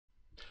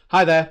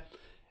Hi there.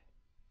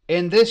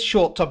 In this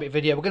short topic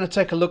video, we're going to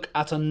take a look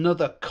at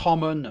another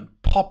common and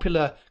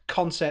popular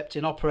concept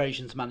in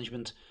operations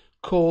management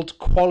called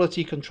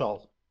quality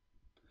control.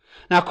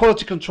 Now,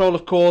 quality control,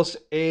 of course,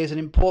 is an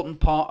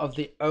important part of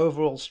the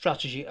overall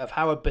strategy of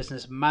how a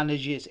business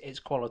manages its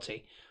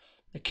quality.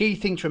 The key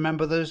thing to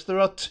remember is there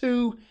are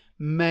two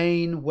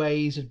main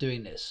ways of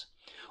doing this.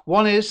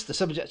 One is the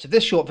subject of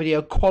this short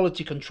video,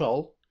 quality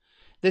control.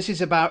 This is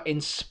about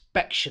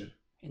inspection,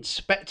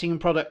 inspecting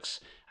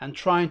products and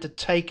trying to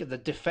take the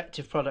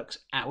defective products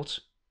out.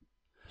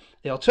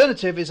 The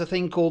alternative is a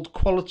thing called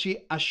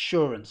quality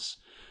assurance.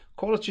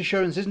 Quality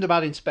assurance isn't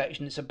about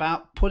inspection, it's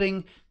about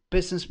putting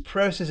business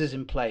processes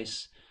in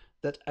place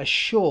that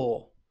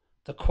assure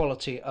the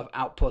quality of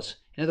output.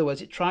 In other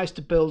words, it tries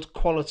to build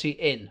quality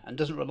in and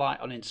doesn't rely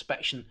on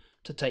inspection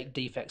to take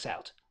defects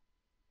out.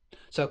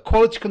 So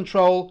quality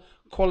control,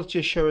 quality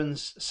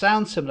assurance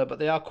sound similar, but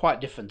they are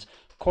quite different.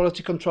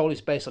 Quality control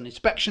is based on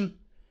inspection.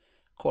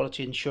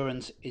 Quality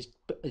assurance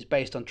is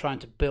based on trying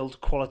to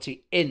build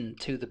quality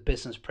into the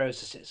business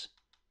processes.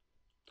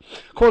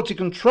 Quality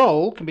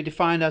control can be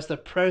defined as the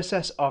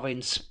process of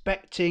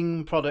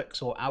inspecting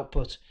products or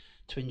output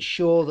to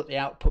ensure that the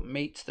output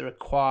meets the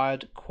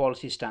required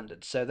quality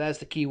standards. So there's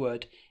the key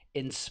word,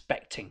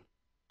 inspecting.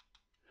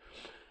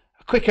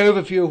 A quick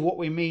overview of what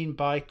we mean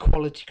by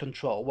quality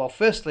control. Well,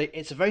 firstly,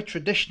 it's a very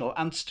traditional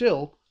and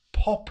still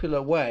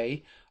popular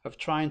way of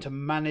trying to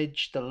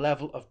manage the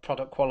level of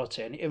product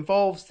quality, and it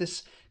involves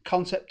this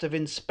concept of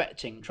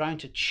inspecting, trying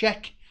to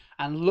check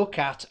and look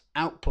at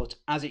output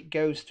as it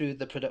goes through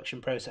the production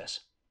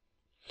process.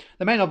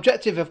 The main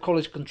objective of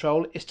quality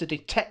control is to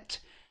detect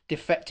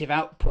defective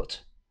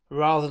output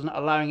rather than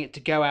allowing it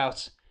to go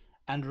out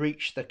and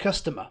reach the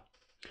customer.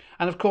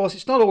 And of course,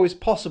 it's not always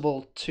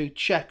possible to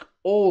check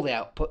all the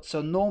output,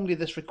 so normally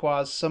this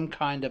requires some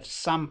kind of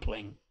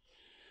sampling.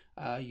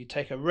 You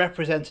take a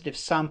representative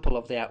sample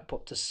of the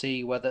output to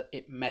see whether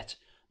it met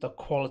the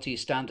quality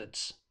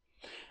standards.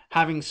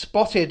 Having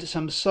spotted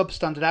some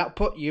substandard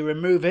output, you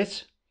remove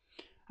it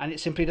and it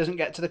simply doesn't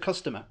get to the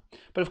customer.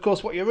 But of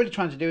course, what you're really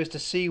trying to do is to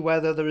see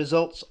whether the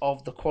results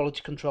of the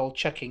quality control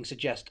checking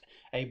suggest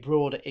a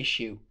broader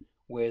issue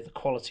with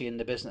quality in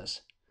the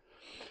business.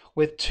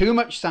 With too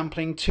much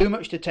sampling, too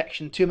much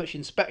detection, too much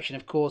inspection,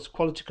 of course,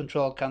 quality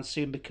control can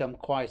soon become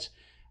quite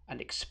an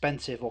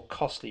expensive or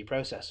costly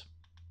process.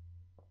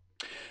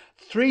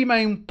 Three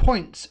main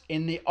points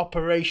in the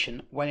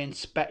operation when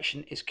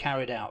inspection is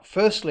carried out.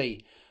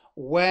 Firstly,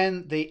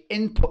 when the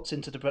inputs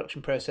into the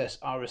production process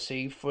are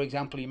received. For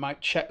example, you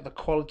might check the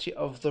quality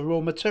of the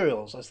raw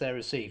materials as they're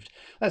received.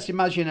 Let's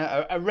imagine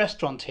a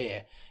restaurant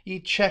here. You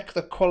check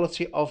the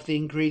quality of the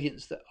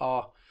ingredients that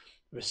are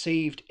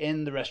received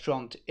in the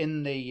restaurant,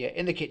 in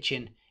the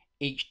kitchen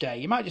each day.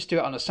 You might just do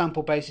it on a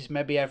sample basis,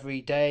 maybe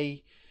every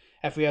day,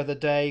 every other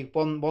day,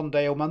 one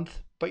day a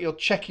month, but you're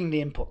checking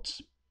the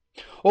inputs.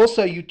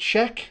 Also, you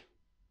check,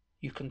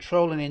 you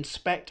control and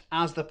inspect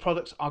as the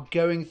products are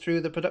going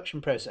through the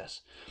production process.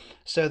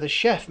 So the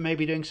chef may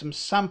be doing some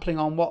sampling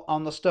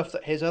on the stuff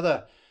that his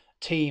other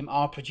team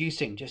are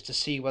producing just to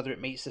see whether it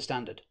meets the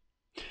standard.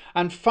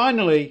 And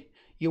finally,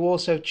 you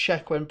also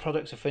check when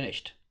products are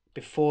finished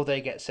before they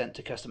get sent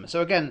to customers.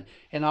 So again,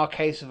 in our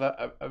case of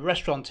a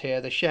restaurant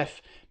here, the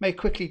chef may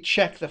quickly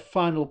check the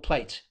final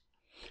plate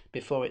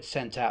before it's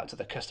sent out to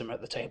the customer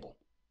at the table.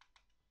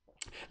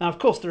 Now, of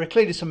course, there are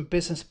clearly some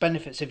business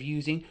benefits of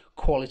using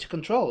quality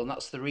control, and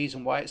that's the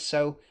reason why it's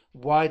so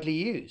widely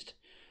used.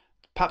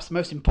 Perhaps the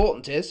most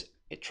important is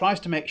it tries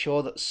to make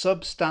sure that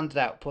substandard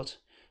output,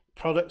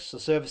 products or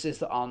services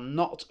that are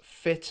not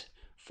fit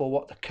for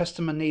what the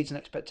customer needs and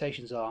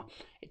expectations are,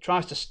 it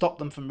tries to stop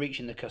them from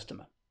reaching the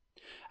customer.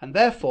 And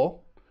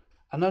therefore,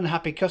 an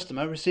unhappy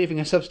customer receiving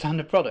a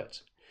substandard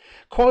product.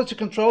 Quality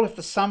control, if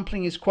the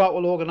sampling is quite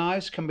well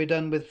organized, can be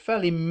done with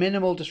fairly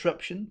minimal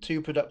disruption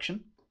to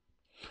production.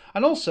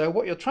 And also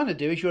what you're trying to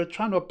do is you're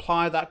trying to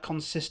apply that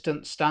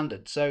consistent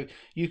standard. So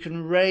you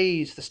can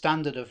raise the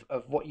standard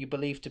of what you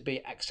believe to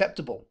be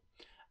acceptable.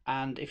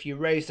 And if you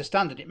raise the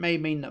standard, it may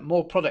mean that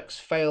more products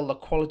fail the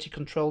quality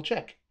control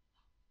check.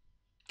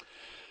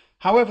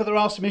 However, there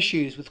are some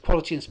issues with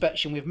quality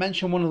inspection. We've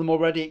mentioned one of them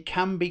already. It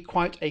can be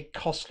quite a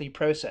costly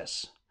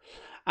process.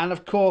 And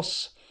of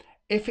course,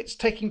 if it's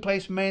taking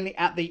place mainly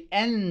at the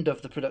end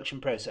of the production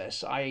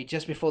process, i.e.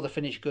 just before the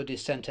finished good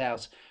is sent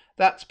out,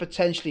 that's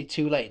potentially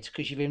too late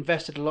because you've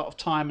invested a lot of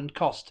time and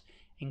cost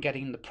in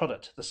getting the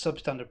product, the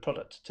substandard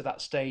product, to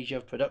that stage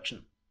of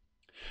production.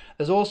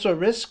 There's also a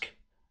risk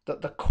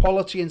that the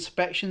quality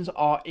inspections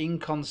are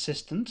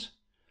inconsistent.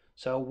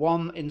 So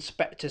one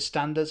inspector's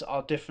standards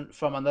are different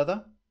from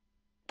another.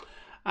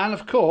 And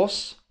of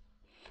course,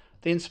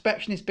 the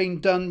inspection is being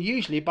done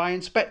usually by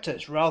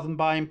inspectors rather than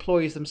by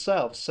employees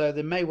themselves. So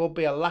there may well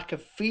be a lack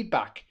of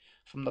feedback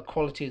from the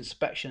quality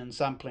inspection and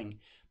sampling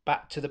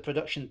back to the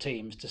production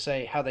teams to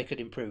say how they could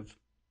improve.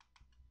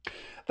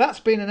 That's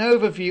been an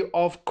overview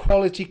of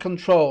quality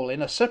control.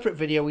 In a separate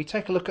video, we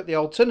take a look at the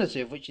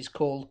alternative, which is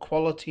called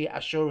quality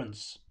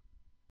assurance.